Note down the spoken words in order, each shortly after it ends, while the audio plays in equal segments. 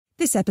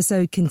This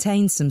episode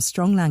contains some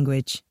strong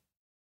language.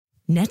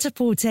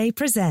 Net-a-Porter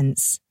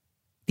presents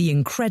The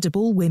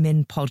Incredible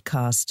Women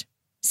Podcast,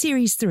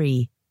 Series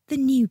 3, The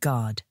New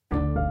Guard.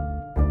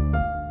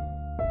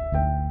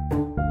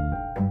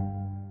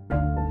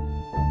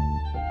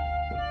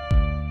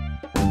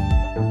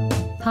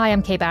 Hi,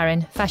 I'm Kay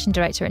Barron, Fashion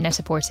Director at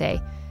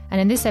Net-a-Porter, and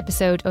in this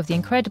episode of the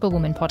Incredible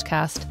Woman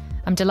Podcast,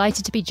 I'm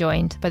delighted to be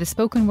joined by the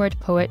spoken word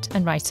poet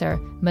and writer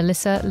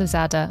Melissa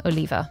Lousada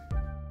Oliva.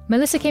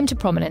 Melissa came to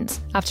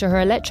prominence after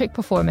her electric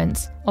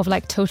performance of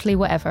Like Totally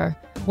Whatever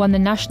won the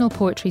National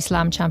Poetry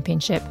Slam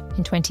Championship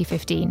in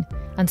 2015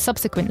 and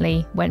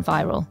subsequently went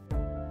viral.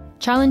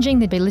 Challenging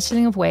the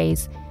belittling of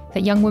ways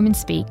that young women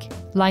speak,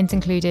 lines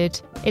included,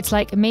 "It's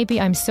like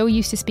maybe I'm so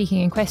used to speaking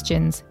in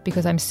questions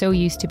because I'm so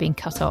used to being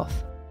cut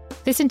off."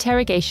 This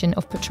interrogation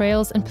of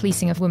portrayals and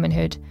policing of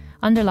womanhood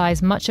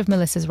underlies much of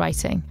Melissa's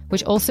writing,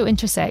 which also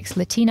intersects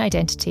Latina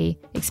identity,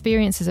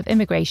 experiences of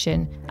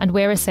immigration, and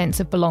where a sense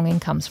of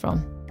belonging comes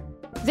from.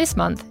 This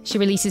month, she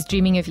releases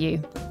Dreaming of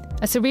You,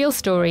 a surreal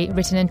story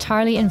written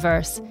entirely in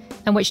verse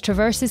and which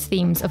traverses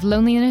themes of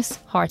loneliness,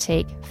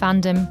 heartache,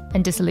 fandom,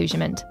 and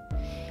disillusionment.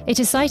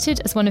 It is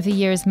cited as one of the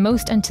year's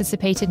most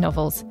anticipated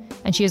novels,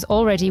 and she is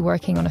already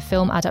working on a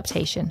film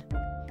adaptation.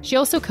 She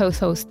also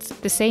co-hosts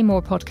the Say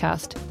More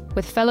podcast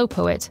with fellow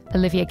poet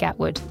Olivia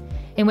Gatwood,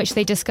 in which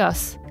they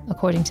discuss,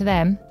 according to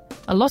them,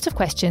 a lot of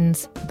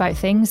questions about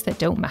things that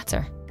don't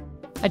matter.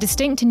 A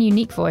distinct and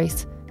unique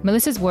voice,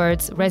 Melissa's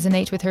words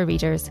resonate with her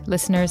readers,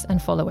 listeners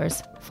and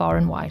followers far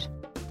and wide.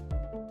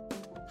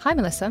 Hi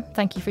Melissa,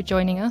 thank you for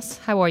joining us.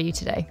 How are you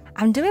today?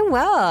 I'm doing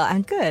well.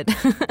 I'm good.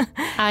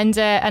 And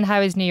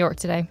how is New York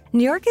today?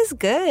 New York is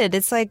good.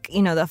 It's like,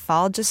 the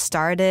fall just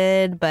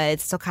started, but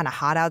it's still kind of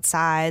hot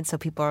outside. So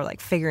people are like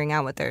figuring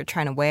out what they're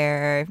trying to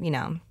wear,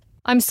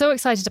 I'm so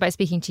excited about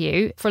speaking to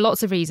you for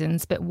lots of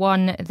reasons, but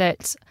one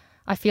that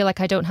I feel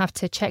like I don't have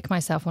to check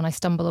myself when I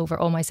stumble over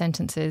all my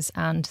sentences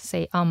and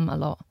say a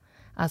lot,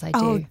 as I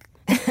do.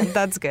 Oh,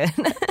 that's good.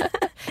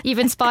 You've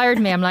inspired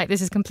me. I'm like,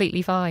 this is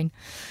completely fine.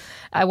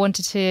 I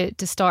wanted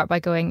to start by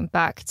going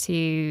back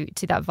to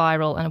that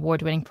viral and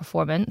award-winning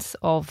performance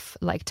of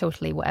Like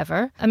Totally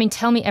Whatever. I mean,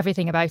 tell me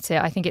everything about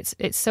it. I think it's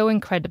so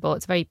incredible.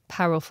 It's a very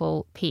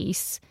powerful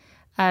piece.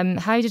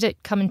 How did it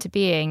come into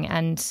being,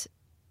 and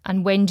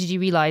when did you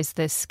realise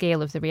the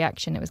scale of the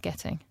reaction it was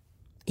getting?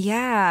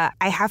 Yeah,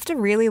 I have to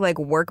really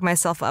work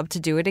myself up to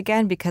do it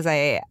again because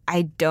I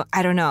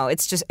don't know.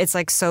 It's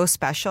like so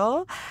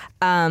special.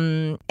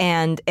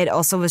 And it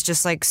also was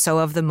just so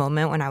of the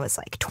moment when I was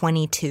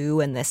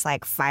 22 and this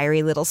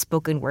fiery little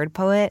spoken word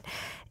poet.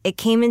 It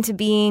came into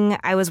being.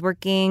 I was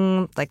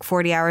working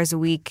 40 hours a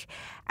week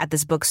at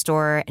this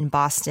bookstore in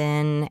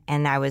Boston,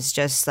 and I was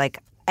just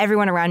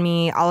everyone around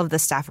me, all of the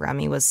staff around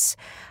me was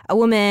a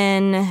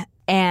woman,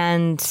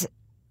 and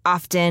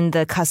often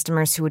the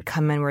customers who would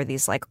come in were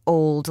these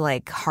old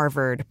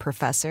Harvard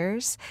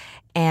professors.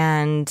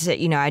 And,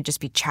 I'd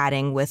just be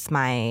chatting with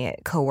my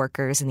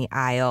coworkers in the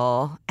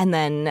aisle. And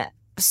then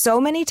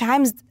so many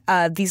times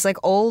these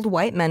old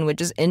white men would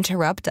just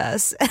interrupt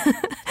us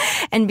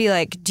and be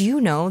like, "Do you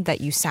know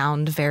that you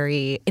sound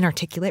very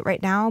inarticulate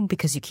right now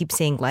because you keep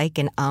saying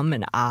and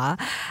and ah?"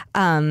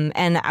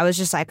 And I was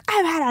just like,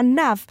 "I've had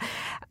enough."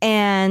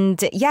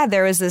 And yeah,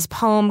 there was this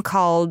poem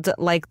called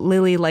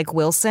Lily Like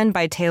Wilson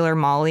by Taylor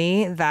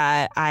Mali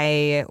that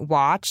I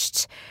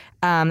watched.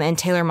 And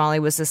Taylor Mali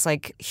was this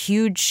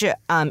huge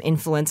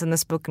influence in the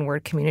spoken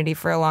word community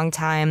for a long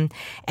time.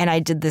 And I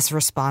did this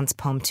response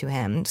poem to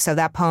him. So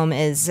that poem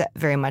is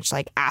very much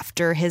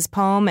after his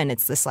poem. And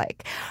it's this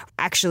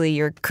actually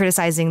you're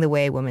criticizing the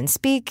way women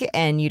speak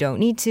and you don't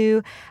need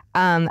to.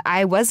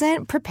 I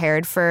wasn't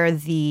prepared for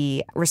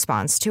the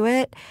response to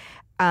it.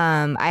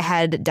 I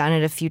had done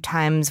it a few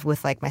times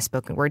with my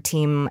spoken word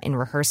team in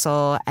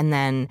rehearsal, and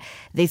then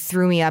they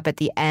threw me up at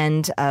the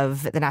end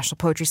of the National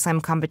Poetry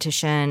Slam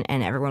competition,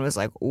 and everyone was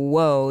like,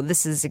 "Whoa,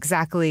 this is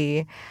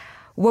exactly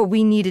what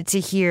we needed to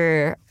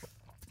hear."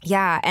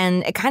 Yeah,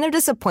 and it kind of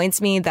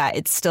disappoints me that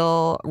it's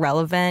still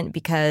relevant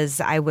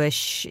because I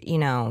wish,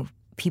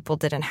 people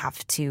didn't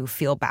have to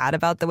feel bad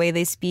about the way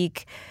they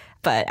speak.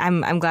 But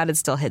I'm glad it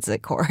still hits a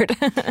chord.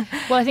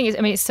 Well, I think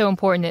it's so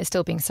important that it's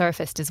still being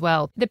surfaced as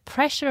well. The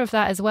pressure of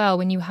that as well,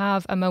 when you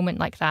have a moment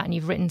like that and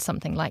you've written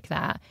something like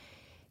that,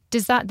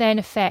 does that then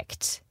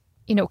affect,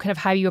 kind of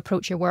how you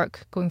approach your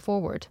work going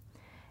forward?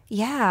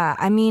 Yeah,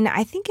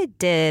 I think it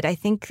did. I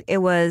think it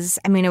was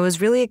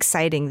really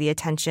exciting, the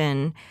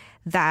attention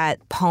that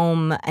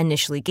poem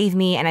initially gave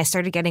me. And I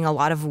started getting a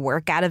lot of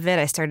work out of it.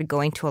 I started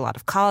going to a lot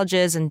of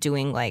colleges and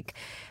doing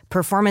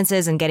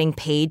performances and getting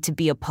paid to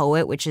be a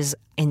poet, which is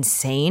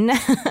insane.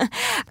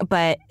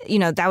 But,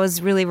 that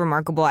was really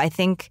remarkable. I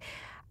think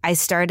I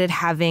started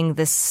having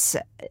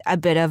a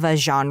bit of a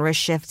genre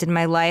shift in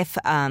my life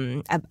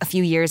a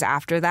few years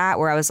after that,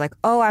 where I was like,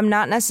 oh, I'm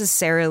not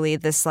necessarily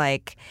this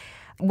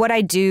what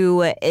I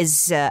do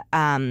is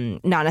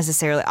not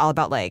necessarily all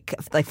about like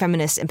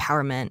feminist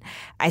empowerment.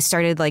 I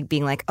started like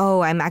being like,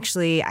 oh, I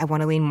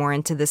want to lean more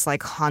into this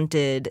like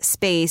haunted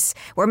space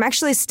where I'm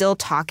actually still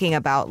talking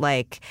about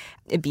like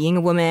being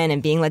a woman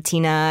and being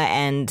Latina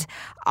and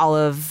all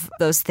of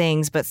those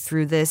things, but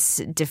through this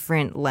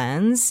different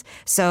lens.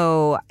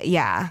 So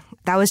yeah,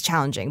 that was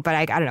challenging, but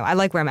I don't know. I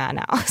like where I'm at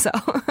now. So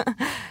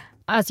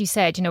as you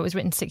said, it was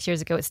written 6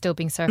 years ago. It's still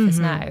being surfaced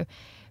now.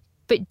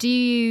 But do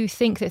you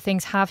think that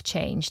things have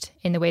changed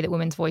in the way that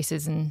women's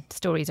voices and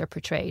stories are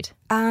portrayed?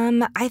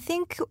 I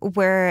think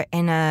we're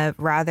in a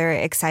rather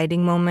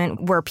exciting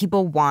moment where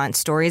people want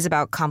stories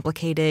about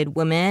complicated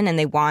women and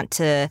they want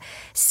to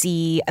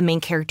see a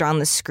main character on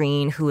the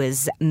screen who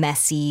is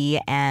messy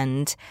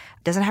and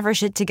doesn't have her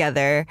shit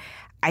together.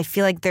 I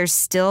feel like there's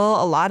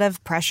still a lot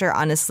of pressure,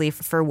 honestly,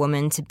 for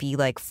women to be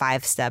like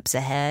 5 steps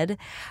ahead.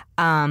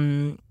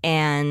 And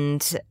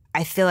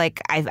I feel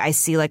like I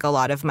see like a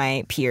lot of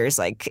my peers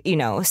like,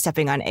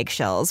 stepping on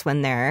eggshells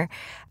when they're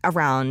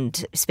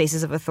around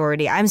spaces of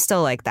authority. I'm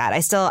still like that. I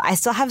still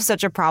have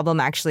such a problem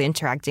actually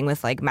interacting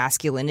with like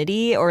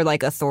masculinity or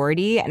like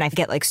authority, and I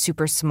get like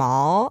super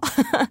small.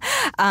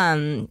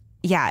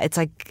 Yeah, it's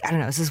like, I don't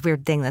know, it's this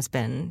weird thing that's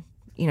been,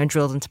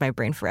 drilled into my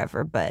brain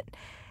forever, but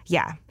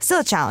yeah,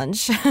 still a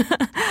challenge.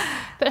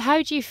 But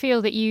how do you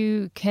feel that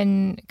you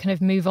can kind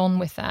of move on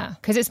with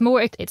that? Because it's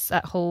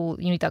that whole,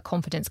 you need that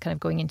confidence kind of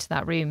going into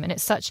that room. And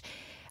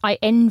I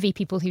envy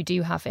people who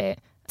do have it.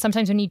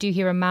 Sometimes when you do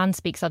hear a man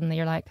speak, suddenly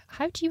you're like,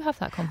 how do you have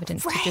that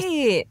confidence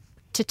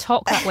to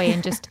talk that way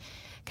and just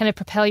kind of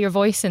propel your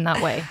voice in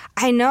that way?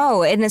 I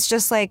know. And it's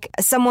just like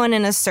someone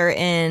in a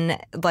certain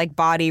like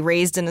body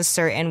raised in a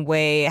certain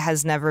way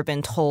has never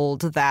been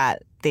told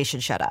that they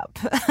should shut up.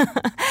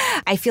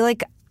 I feel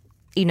like,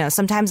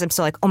 sometimes I'm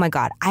still like, oh my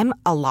God, I'm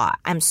a lot.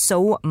 I'm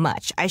so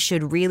much. I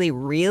should really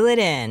reel it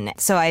in.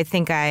 So I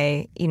think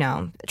trying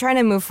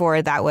to move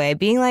forward that way,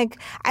 being like,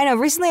 I know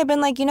recently I've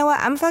been like, you know what,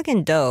 I'm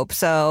fucking dope.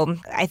 So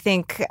I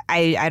think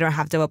I don't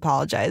have to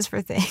apologize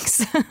for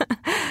things.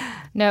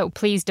 No,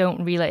 please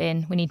don't reel it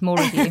in. We need more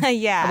of you.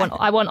 Yeah.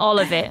 I want all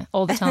of it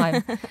all the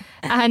time.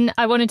 And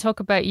I want to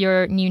talk about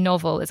your new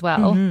novel as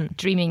well,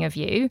 Dreaming of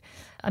You.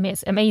 I mean,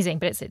 it's amazing,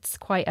 but it's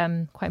quite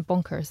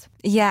bonkers.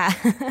 Yeah,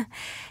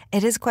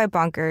 it is quite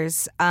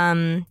bonkers.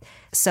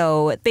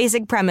 So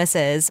basic premise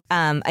is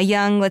a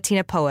young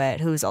Latina poet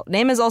whose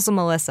name is also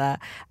Melissa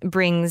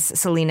brings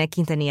Selena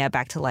Quintanilla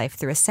back to life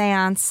through a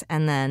seance,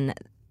 and then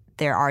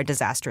there are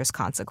disastrous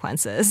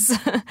consequences.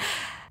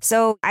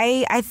 So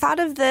I thought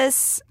of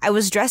this. I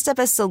was dressed up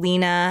as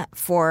Selena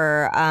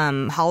for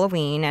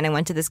Halloween, and I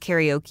went to this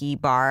karaoke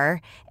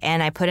bar,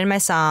 and I put in my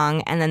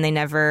song, and then they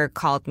never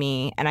called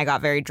me, and I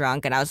got very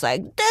drunk, and I was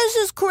like, this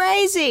is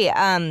crazy.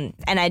 And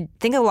I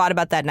think a lot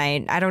about that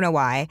night. I don't know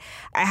why.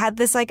 I had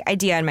this like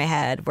idea in my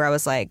head where I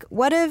was like,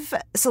 what if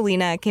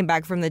Selena came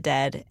back from the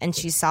dead and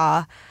she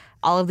saw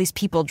all of these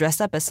people dressed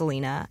up as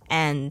Selena,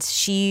 and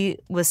she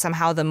was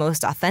somehow the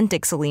most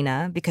authentic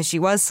Selena because she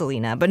was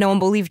Selena, but no one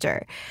believed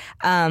her.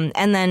 And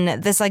then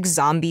this like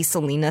zombie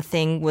Selena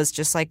thing was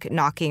just like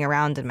knocking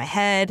around in my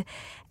head.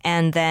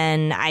 And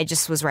then I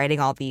just was writing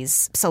all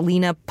these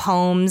Selena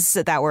poems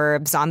that were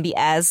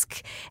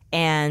zombie-esque.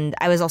 And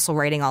I was also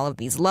writing all of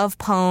these love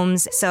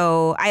poems.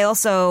 So I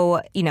also,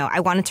 I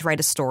wanted to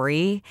write a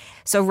story.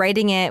 So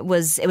writing it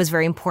was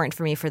very important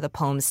for me for the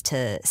poems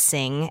to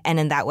sing. And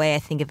in that way, I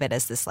think of it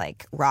as this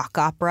like rock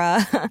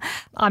opera.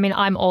 I mean,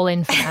 I'm all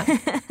in for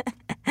that.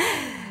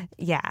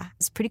 Yeah,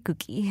 it's pretty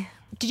kooky.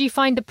 Did you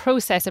find the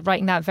process of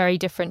writing that very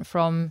different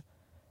from...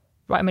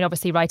 I mean,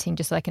 obviously writing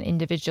just like an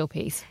individual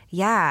piece?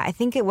 Yeah, I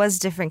think it was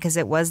different because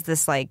it was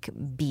this like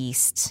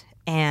beast.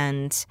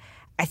 And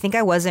I think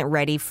I wasn't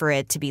ready for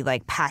it to be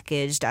like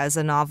packaged as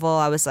a novel.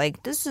 I was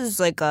like, this is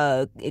like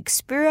a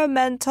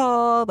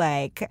experimental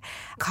like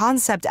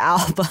concept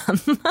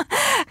album.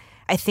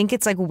 I think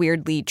it's like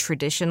weirdly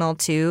traditional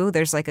too.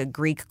 There's like a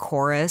Greek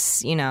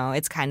chorus,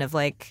 it's kind of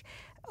like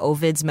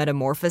Ovid's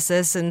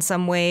Metamorphosis in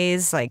some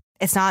ways. Like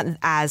it's not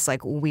as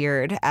like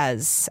weird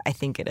as I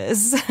think it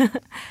is.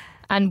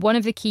 And one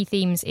of the key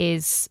themes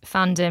is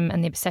fandom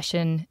and the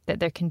obsession that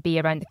there can be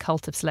around the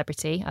cult of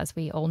celebrity, as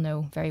we all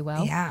know very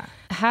well. Yeah.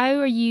 How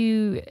are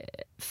you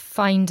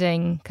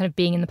finding kind of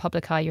being in the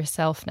public eye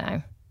yourself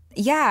now?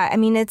 Yeah, I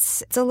mean,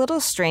 it's a little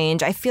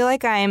strange. I feel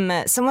like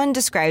someone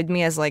described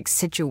me as like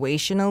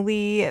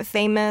situationally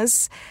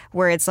famous,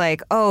 where it's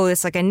like, oh,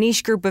 it's like a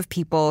niche group of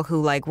people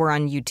who like were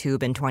on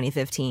YouTube in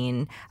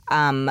 2015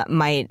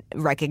 might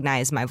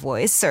recognize my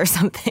voice or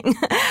something.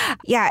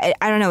 Yeah,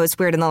 I don't know. It's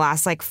weird. In the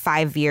last like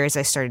 5 years,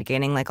 I started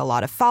gaining like a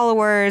lot of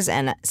followers,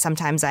 and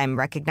sometimes I'm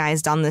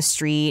recognized on the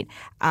street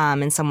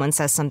and someone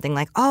says something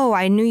like, oh,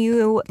 I knew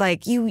you,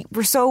 like you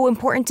were so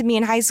important to me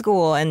in high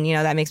school. And,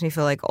 that makes me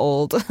feel like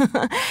old.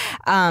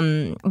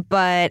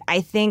 But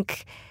I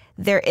think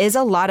there is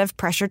a lot of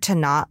pressure to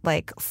not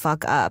like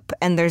fuck up.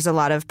 And there's a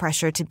lot of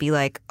pressure to be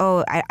like,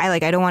 oh, I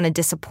don't want to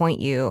disappoint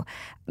you.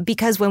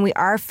 Because when we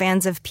are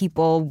fans of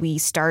people, we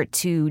start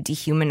to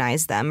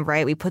dehumanize them,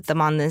 right? We put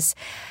them on this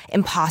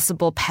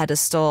impossible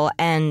pedestal.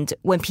 And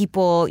when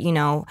people,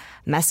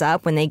 mess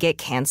up, when they get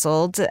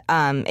canceled,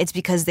 it's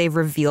because they've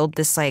revealed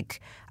this like,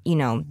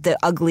 the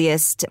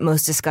ugliest,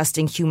 most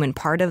disgusting human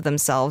part of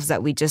themselves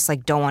that we just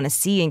like don't want to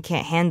see and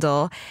can't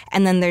handle.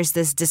 And then there's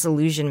this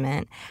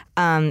disillusionment.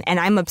 And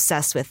I'm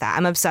obsessed with that.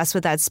 I'm obsessed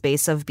with that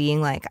space of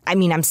being like,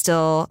 I'm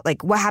still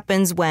like, what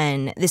happens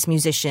when this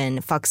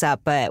musician fucks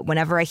up? But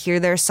whenever I hear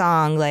their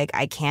song, like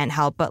I can't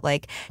help but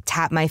like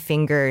tap my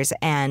fingers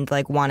and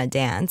like want to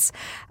dance.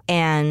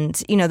 And,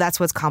 that's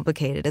what's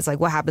complicated. It's like,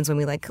 what happens when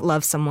we like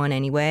love someone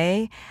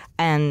anyway?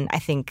 And I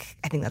think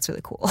that's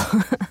really cool.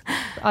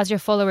 As your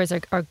followers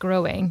are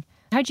growing,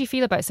 how do you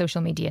feel about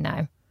social media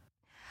now?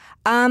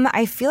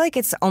 I feel like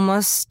it's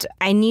almost,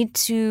 I need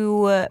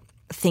to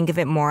think of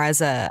it more as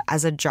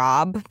a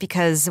job,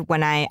 because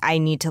when I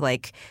need to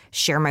like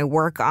share my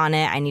work on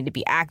it, I need to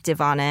be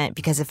active on it,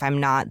 because if I'm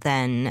not,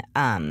 then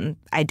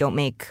I don't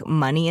make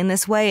money in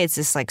this way. It's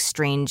this like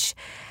strange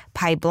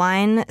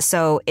pipeline.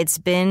 So it's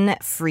been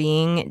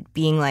freeing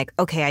being like,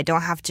 okay, I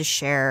don't have to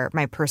share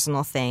my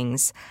personal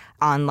things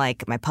on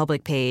like my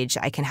public page.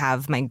 I can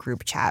have my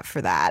group chat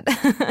for that.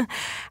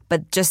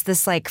 But just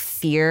this like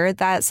fear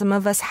that some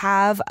of us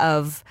have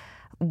of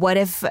what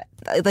if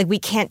like we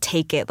can't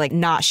take it, like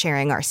not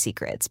sharing our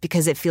secrets,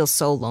 because it feels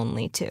so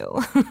lonely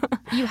too.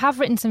 You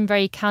have written some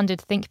very candid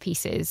think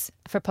pieces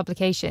for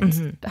publications.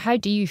 Mm-hmm. How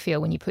do you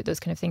feel when you put those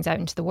kind of things out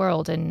into the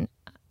world? And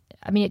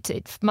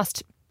it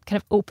must kind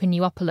of open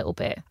you up a little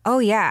bit. Oh,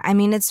 yeah.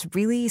 It's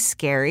really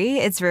scary.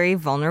 It's very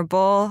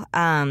vulnerable.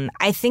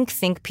 I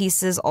think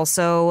pieces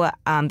also,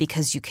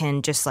 because you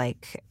can just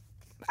like,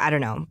 I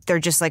don't know, they're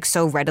just like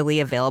so readily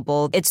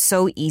available. It's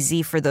so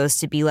easy for those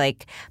to be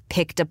like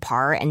picked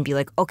apart and be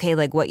like, okay,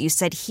 like what you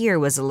said here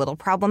was a little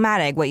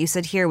problematic. What you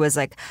said here was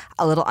like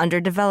a little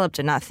underdeveloped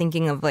and not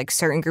thinking of like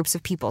certain groups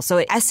of people. So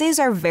essays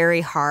are very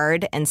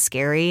hard and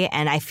scary.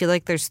 And I feel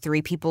like there's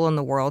 3 people in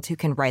the world who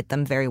can write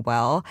them very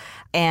well.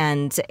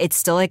 And it's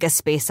still like a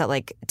space that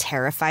like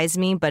terrifies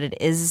me, but it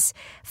is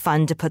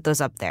fun to put those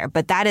up there.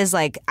 But that is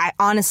like, I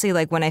honestly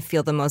like when I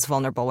feel the most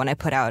vulnerable, when I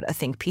put out a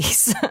think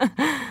piece.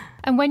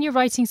 And when you're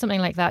writing something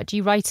like that, do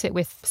you write it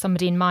with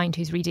somebody in mind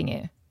who's reading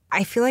it?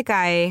 I feel like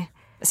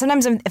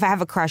sometimes if I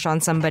have a crush on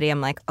somebody,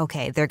 I'm like,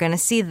 okay, they're going to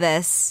see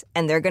this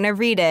and they're going to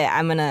read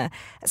it.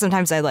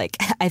 Sometimes I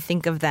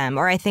think of them,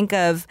 or I think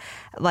of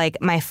like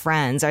my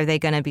friends. Are they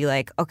going to be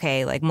like,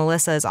 okay, like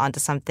Melissa is onto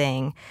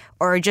something?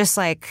 Or just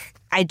like,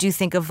 I do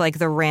think of like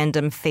the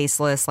random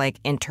faceless like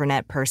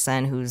internet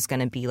person who's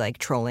going to be like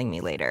trolling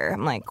me later.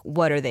 I'm like,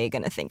 what are they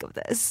going to think of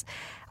this?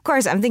 Of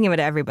course, I'm thinking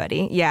about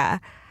everybody. Yeah.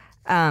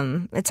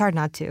 It's hard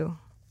not to.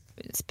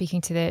 Speaking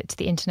to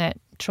the internet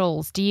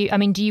trolls, do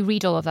you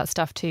read all of that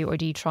stuff too, or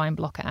do you try and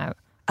block it out?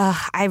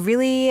 I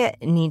really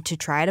need to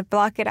try to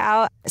block it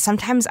out.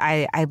 Sometimes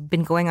I've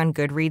been going on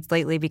Goodreads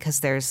lately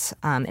because there's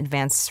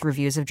advanced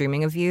reviews of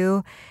Dreaming of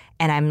You,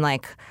 and I'm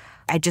like,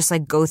 I just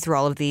like go through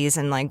all of these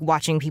and like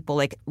watching people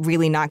like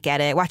really not get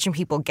it, watching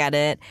people get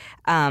it.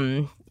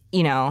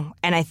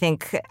 And I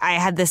think I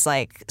had this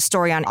like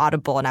story on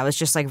Audible, and I was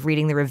just like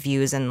reading the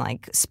reviews and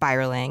like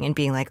spiraling and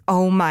being like,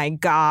 oh my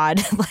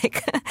God,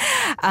 like,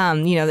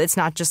 it's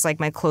not just like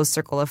my close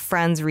circle of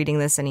friends reading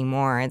this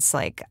anymore. It's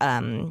like,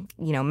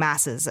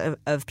 masses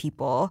of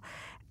people.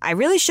 I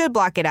really should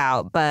block it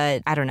out,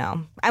 but I don't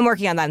know. I'm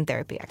working on that in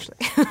therapy, actually.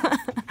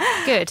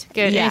 Good.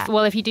 Yeah.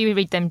 If you do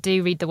read them,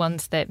 do read the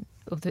ones that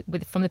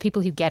from the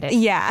people who get it.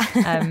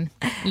 Yeah.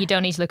 You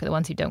don't need to look at the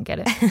ones who don't get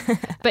it.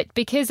 But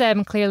because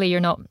clearly you're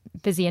not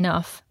busy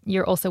enough,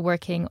 you're also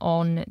working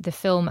on the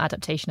film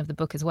adaptation of the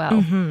book as well.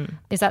 Mm-hmm.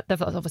 Is that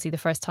obviously the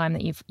first time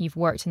that you've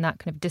worked in that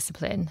kind of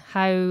discipline?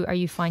 How are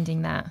you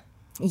finding that?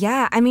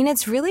 Yeah,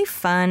 it's really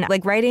fun.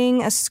 Like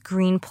writing a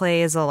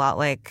screenplay is a lot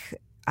like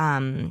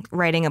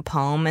writing a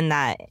poem, and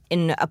that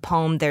in a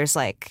poem there's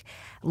like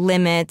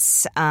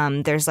limits.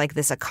 There's like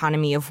this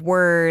economy of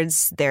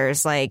words.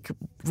 There's like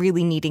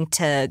really needing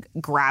to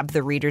grab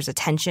the reader's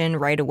attention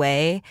right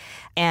away.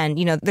 And,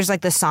 there's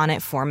like the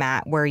sonnet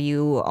format where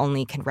you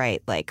only can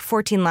write like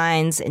 14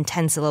 lines in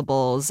 10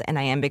 syllables and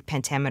iambic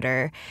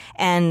pentameter.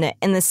 And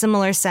in the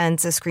similar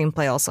sense, a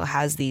screenplay also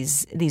has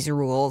these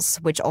rules,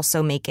 which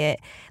also make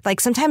it like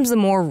sometimes the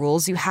more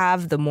rules you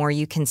have, the more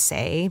you can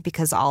say,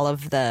 because all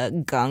of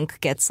the gunk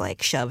gets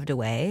like shoved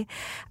away.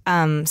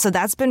 So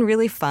that's been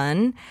really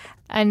fun.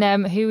 And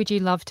who would you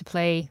love to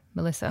play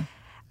Melissa?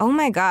 Oh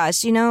my gosh,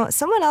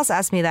 someone else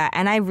asked me that,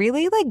 and I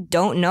really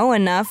don't know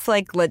enough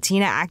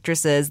Latina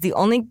actresses. The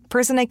only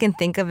person I can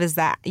think of is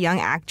that young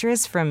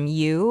actress from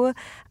You,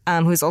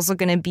 who's also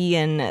going to be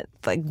in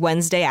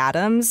Wednesday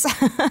Addams.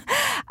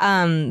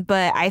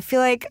 But I feel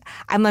like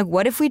I'm like,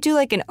 what if we do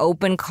like an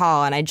open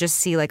call and I just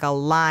see like a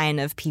line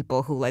of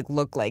people who like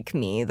look like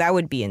me? That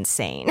would be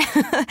insane.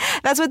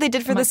 That's what they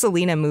did for the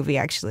Selena movie,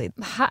 actually.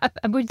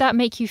 Would that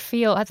make you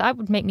feel? That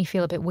would make me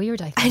feel a bit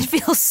weird, I think. I'd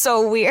feel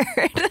so weird.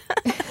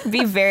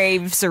 Be very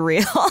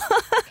surreal.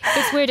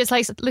 It's weird. It's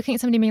like looking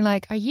at somebody and being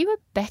like, are you a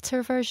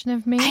better version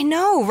of me? I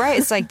know, right?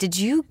 It's like, did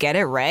you get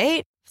it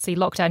right? See,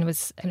 lockdown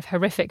was kind of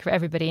horrific for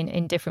everybody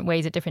in different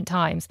ways at different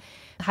times.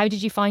 How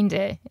did you find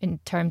it in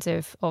terms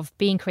of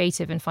being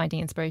creative and finding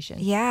inspiration?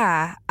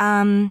 Yeah.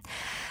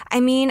 I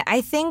mean,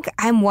 I think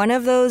I'm one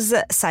of those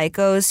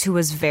psychos who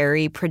was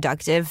very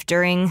productive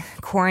during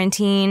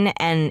quarantine.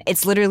 And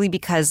it's literally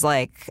because,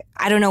 like,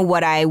 I don't know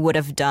what I would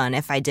have done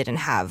if I didn't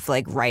have,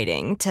 like,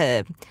 writing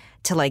to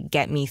like,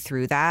 get me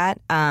through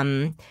that.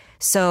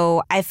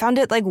 So I found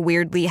it like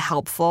weirdly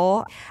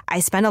helpful.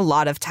 I spent a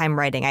lot of time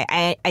writing.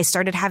 I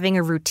started having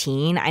a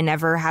routine. I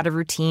never had a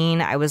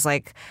routine. I was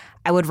like,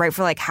 I would write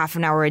for like half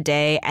an hour a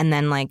day. And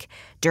then like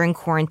during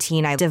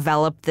quarantine, I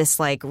developed this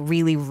like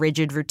really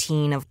rigid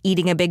routine of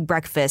eating a big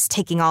breakfast,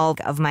 taking all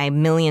of my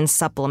million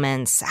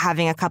supplements,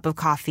 having a cup of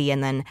coffee,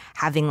 and then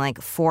having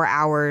like 4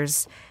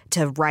 hours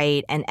to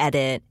write and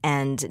edit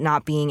and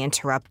not being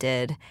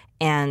interrupted.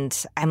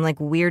 And I'm like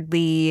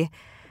weirdly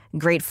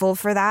grateful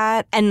for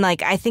that. And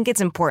like, I think it's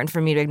important for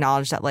me to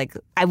acknowledge that like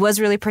I was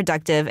really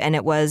productive and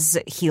it was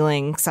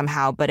healing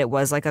somehow, but it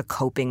was like a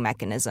coping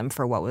mechanism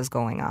for what was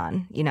going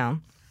on, you know?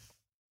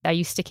 Are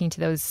you sticking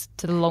to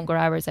the longer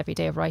hours every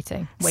day of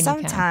writing when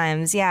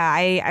Sometimes, you can?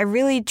 yeah. I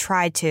really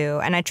try to,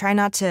 and I try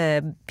not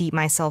to beat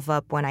myself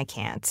up when I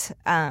can't.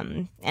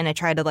 And I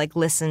try to like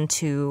listen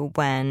to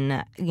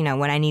when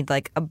I need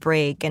like a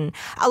break. And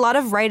a lot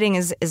of writing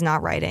is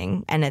not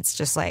writing, and it's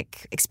just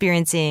like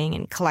experiencing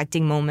and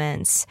collecting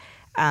moments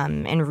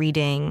and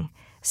reading.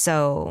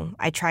 So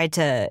I try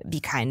to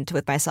be kind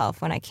with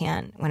myself when I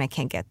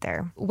can't get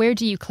there. Where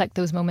do you collect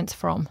those moments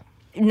from?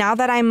 Now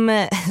that I'm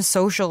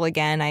social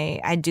again,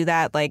 I do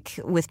that like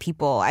with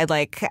people.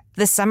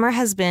 The summer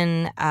has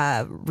been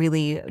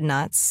really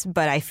nuts,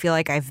 but I feel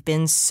like I've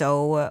been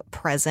so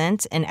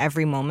present in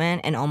every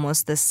moment in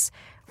almost this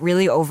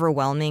really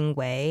overwhelming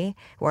way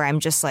where I'm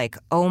just like,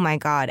 oh my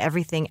God,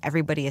 everything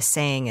everybody is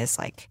saying is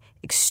like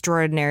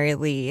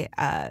extraordinarily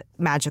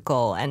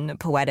magical and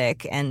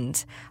poetic,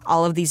 and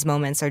all of these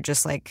moments are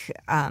just like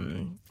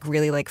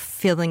really like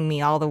filling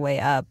me all the way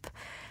up.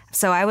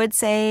 So I would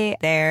say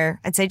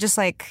I'd say just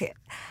like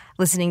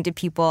listening to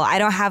people. I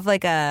don't have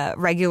like a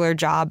regular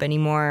job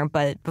anymore,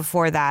 but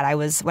before that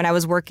when I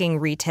was working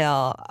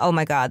retail, oh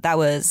my God, that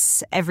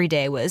was every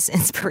day was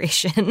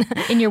inspiration.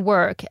 In your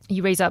work,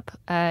 you raise up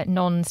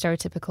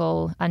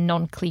non-stereotypical and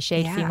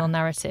non-cliched female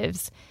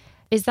narratives.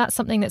 Is that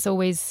something that's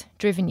always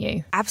driven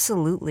you?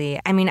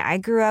 Absolutely. I mean, I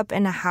grew up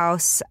in a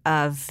house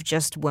of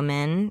just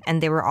women,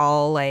 and they were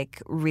all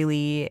like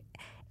really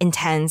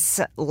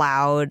intense,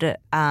 loud,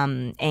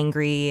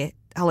 angry,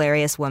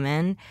 hilarious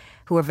women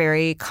who are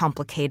very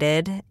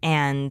complicated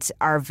and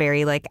are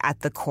very like at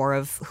the core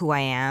of who I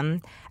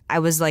am. I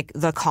was like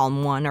the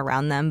calm one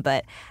around them,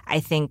 but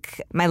I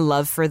think my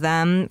love for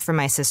them, for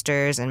my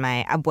sisters and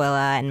my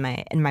abuela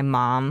and my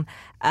mom,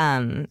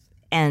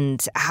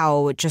 and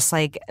how just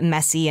like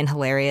messy and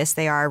hilarious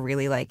they are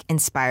really like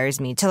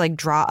inspires me to like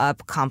draw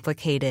up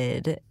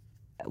complicated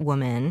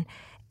women.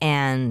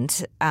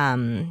 And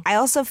I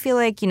also feel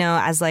like,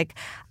 as like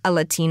a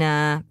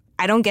Latina,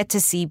 I don't get to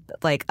see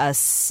like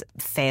us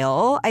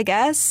fail, I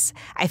guess.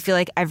 I feel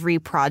like every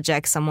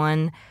project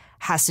someone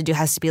has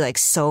to be like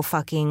so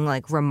fucking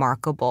like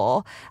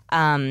remarkable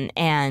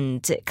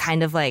and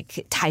kind of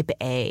like type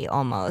A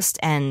almost.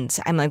 And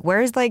I'm like,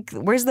 where's the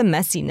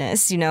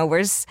messiness,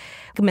 where's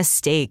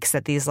mistakes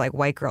that these like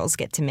white girls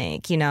get to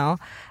make,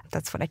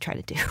 That's what I try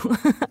to do.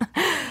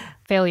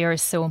 Failure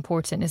is so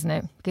important, isn't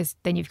it? Because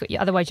then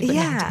otherwise you've got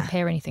nothing to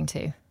compare anything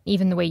to.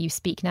 Even the way you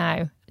speak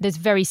now, there's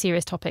very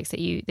serious topics that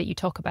you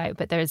talk about,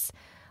 but there's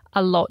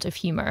a lot of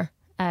humour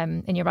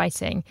in your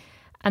writing,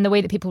 and the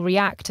way that people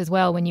react as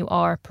well when you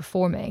are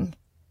performing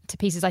to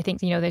pieces. I think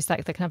there's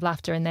like the kind of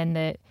laughter and then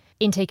the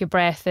intake of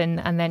breath, and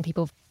then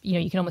people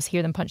you can almost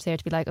hear them punch the air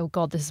to be like, oh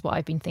God, this is what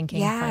I've been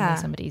thinking. Finally,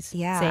 somebody's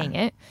saying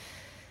it.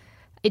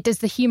 Does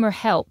the humour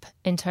help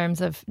in terms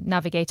of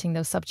navigating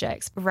those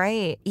subjects?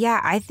 Right.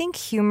 Yeah, I think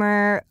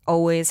humour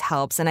always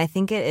helps. And I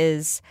think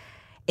it's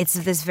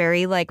this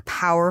very like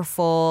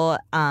powerful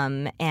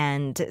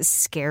and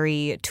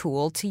scary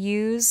tool to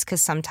use,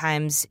 because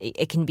sometimes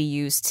it can be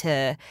used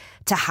to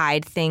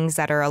hide things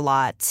that are a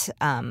lot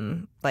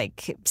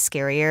like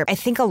scarier. I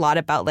think a lot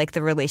about like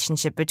the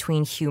relationship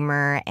between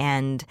humour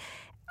and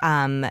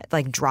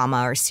like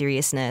drama or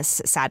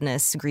seriousness,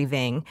 sadness,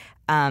 grieving.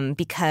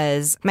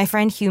 Because my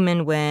friend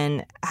Human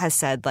Nguyen has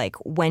said, like,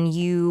 when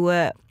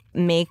you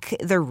make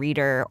the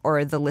reader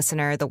or the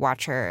listener, the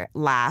watcher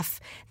laugh,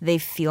 they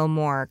feel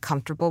more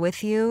comfortable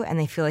with you and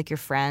they feel like your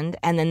friend.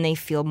 And then they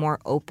feel more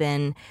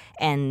open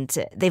and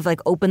they've like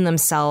opened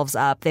themselves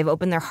up. They've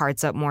opened their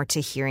hearts up more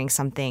to hearing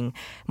something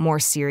more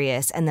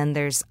serious. And then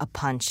there's a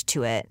punch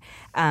to it.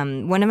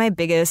 One of my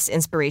biggest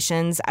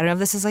inspirations, I don't know if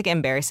this is like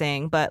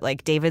embarrassing, but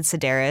like David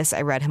Sedaris,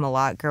 I read him a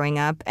lot growing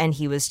up. And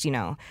he was,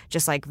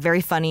 just like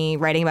very funny,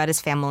 writing about his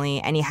family.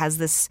 And he has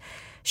this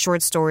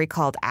short story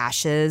called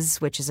Ashes,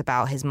 which is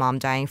about his mom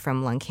dying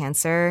from lung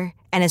cancer.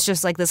 And it's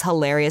just like this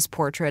hilarious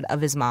portrait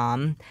of his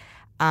mom.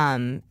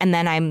 And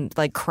then I'm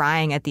like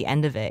crying at the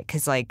end of it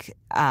because like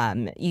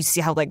you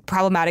see how like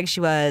problematic she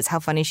was, how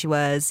funny she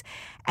was.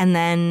 And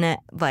then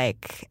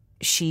like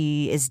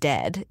she is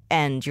dead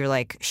and you're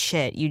like,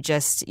 shit, you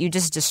just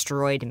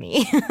destroyed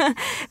me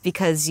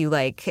because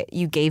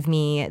you gave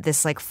me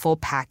this like full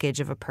package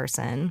of a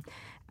person.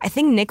 I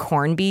think Nick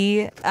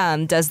Hornby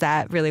does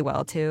that really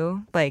well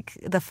too, like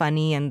the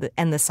funny and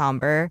the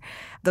somber.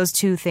 Those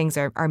two things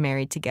are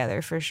married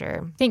together for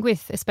sure. I think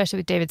especially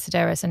with David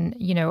Sedaris, and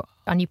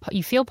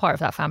you feel part of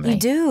that family. You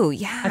do,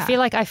 yeah.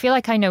 I feel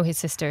like I know his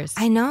sisters.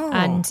 I know,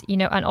 and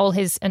and all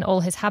his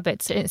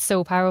habits. It's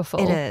so powerful.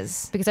 It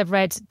is because I've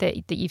read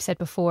that you've said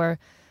before.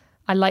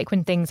 I like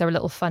when things are a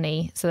little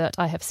funny so that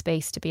I have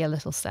space to be a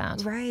little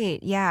sad. Right?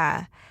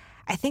 Yeah,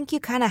 I think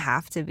you kind of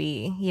have to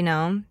be.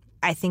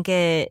 I think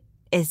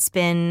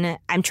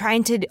I'm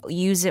trying to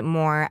use it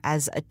more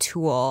as a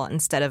tool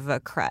instead of a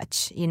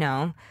crutch,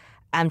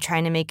 I'm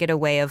trying to make it a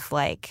way of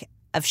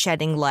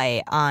shedding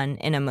light on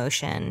an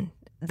emotion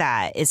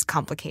that is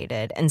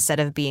complicated instead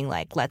of being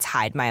like, let's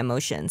hide my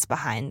emotions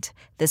behind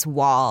this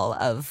wall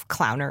of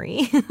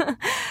clownery.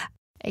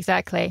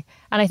 Exactly.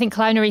 And I think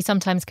clownery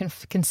sometimes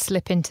can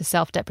slip into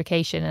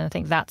self-deprecation. And I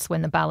think that's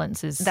when the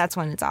balance is... That's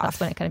when it's off. That's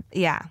when it kind of...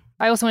 Yeah.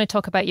 I also want to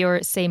talk about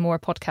your Say More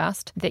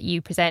podcast that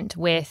you present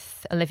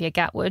with Olivia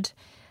Gatwood.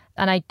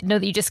 And I know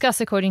that you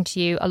discuss, according to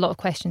you, a lot of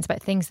questions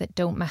about things that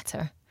don't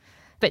matter.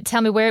 But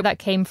tell me where that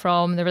came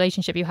from, the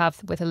relationship you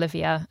have with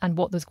Olivia, and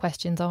what those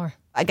questions are.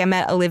 Like I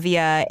met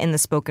Olivia in the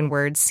spoken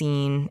word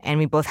scene, and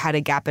we both had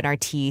a gap in our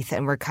teeth,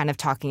 and we're kind of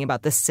talking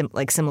about this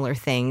similar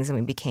things, and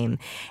we became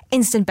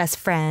instant best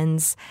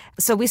friends.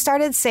 So we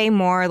started Say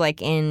More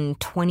in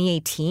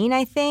 2018,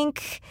 I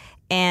think.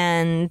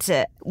 And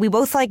we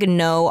both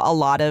know a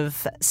lot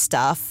of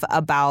stuff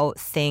about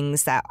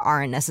things that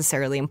aren't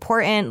necessarily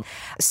important.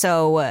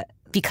 So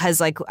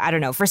because I don't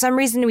know, for some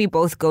reason we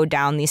both go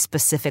down these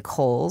specific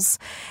holes.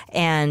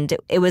 And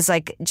it was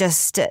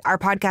just our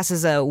podcast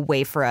is a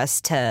way for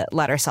us to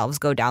let ourselves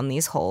go down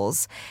these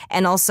holes,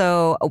 and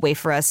also a way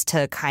for us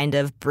to kind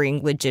of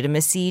bring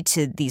legitimacy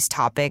to these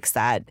topics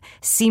that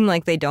seem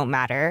like they don't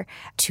matter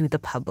to the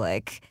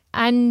public.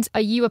 And are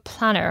you a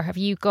planner? Have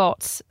you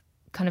got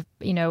kind of,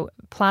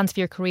 plans for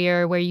your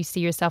career, where you see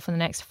yourself in the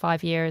next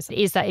 5 years?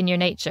 Is that in your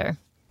nature?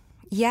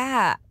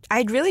 Yeah,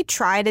 I'd really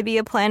try to be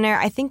a planner.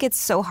 I think it's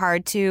so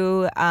hard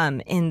to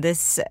in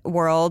this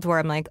world where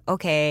I'm like,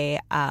 okay,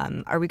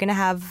 are we going to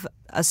have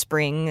a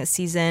spring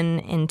season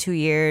in 2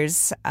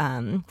 years?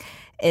 I'm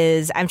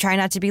trying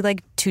not to be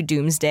too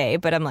doomsday,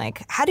 but I'm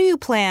like, how do you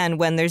plan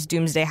when there's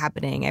doomsday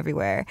happening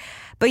everywhere?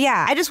 But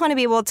yeah, I just want to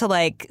be able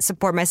to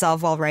support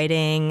myself while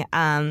writing.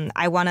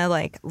 I want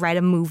to write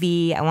a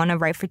movie. I want to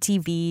write for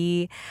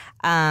TV.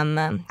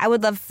 I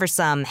would love for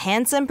some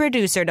handsome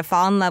producer to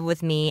fall in love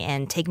with me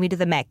and take me to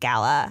the Met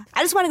Gala.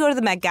 I just want to go to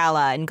the Met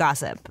Gala and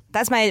gossip.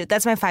 That's my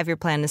 5-year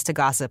plan, is to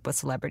gossip with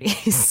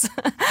celebrities.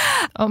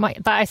 Oh my!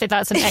 I think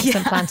that's an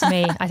excellent plan to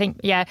me. I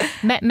think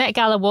Met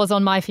Gala was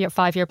on my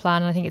 5-year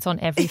plan, and I think it's on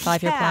every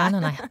 5-year plan,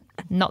 and I'm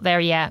not there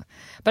yet.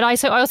 But I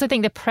also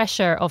think the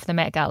pressure of the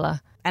Met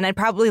Gala. And I'd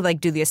probably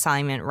do the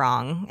assignment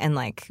wrong and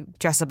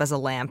dress up as a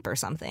lamp or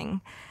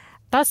something.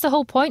 That's the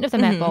whole point of the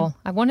Met Ball.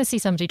 I want to see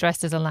somebody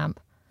dressed as a lamp.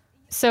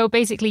 So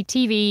basically,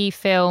 TV,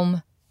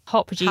 film,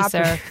 hot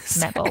producer,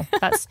 Met Ball.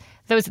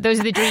 Those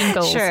are the dream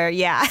goals. Sure,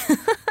 yeah.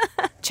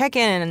 Check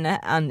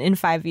in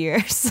 5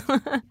 years.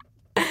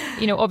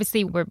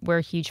 Obviously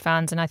we're huge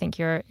fans, and I think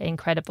you're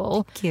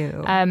incredible. Thank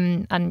you.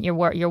 And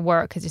your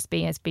work has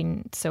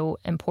been so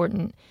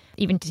important,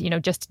 even to,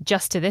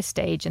 just to this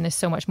stage, and there's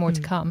so much more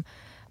to come.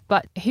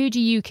 But who do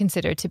you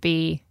consider to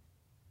be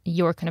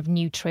your kind of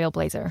new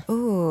trailblazer?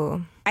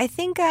 Ooh, I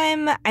think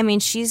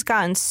she's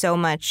gotten so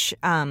much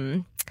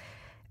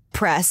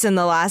press in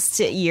the last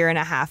year and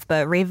a half,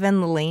 but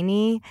Raven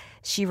Lelaney,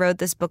 she wrote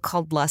this book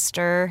called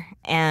Luster,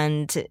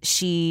 and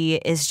she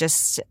is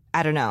just,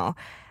 I don't know,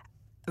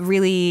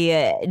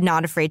 really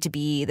not afraid to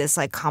be this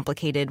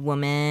complicated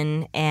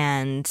woman.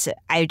 And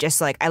I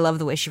just I love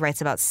the way she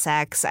writes about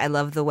sex. I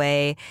love the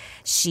way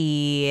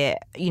she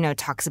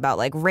talks about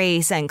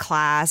race and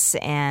class,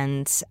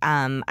 and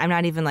I'm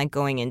not even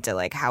going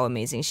into how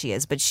amazing she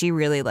is, but she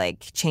really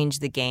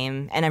changed the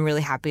game, and I'm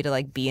really happy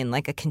to be in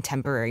a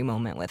contemporary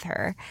moment with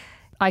her.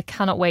 I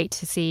cannot wait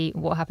to see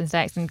what happens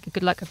next, and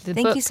good luck with the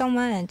book. Thank you so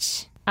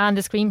much. And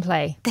the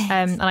screenplay.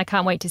 And I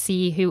can't wait to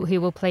see who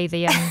will play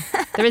the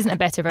there isn't a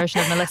better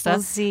version of Melissa.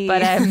 We'll see.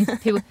 But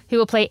who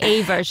will play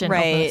a version of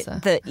Melissa.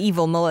 The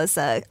evil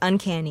Melissa,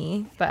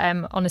 uncanny. But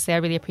honestly, I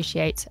really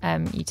appreciate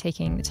you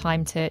taking the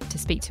time to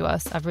speak to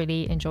us. I've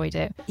really enjoyed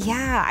it.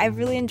 Yeah, I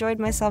really enjoyed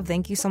myself.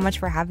 Thank you so much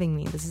for having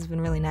me. This has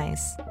been really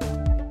nice.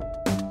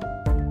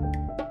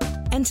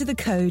 Enter the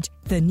code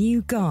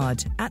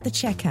TheNewGuard at the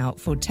checkout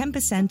for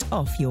 10%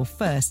 off your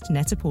first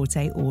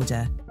Net-a-Porter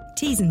order.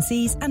 T's and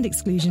C's and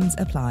exclusions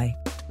apply.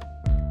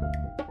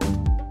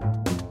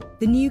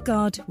 The New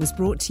Guard was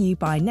brought to you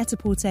by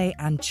Net-a-Porter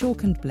and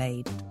Chalk and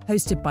Blade,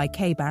 hosted by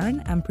Kay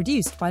Barron and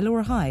produced by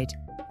Laura Hyde.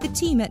 The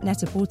team at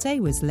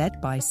Net-a-Porter was led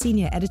by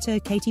senior editor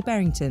Katie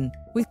Berrington,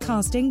 with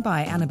casting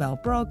by Annabelle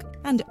Brogg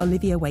and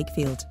Olivia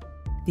Wakefield.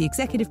 The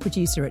executive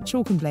producer at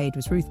Chalk and Blade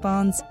was Ruth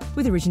Barnes,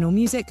 with original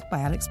music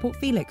by Alex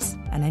Port-Felix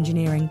and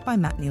engineering by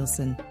Matt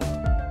Nielsen.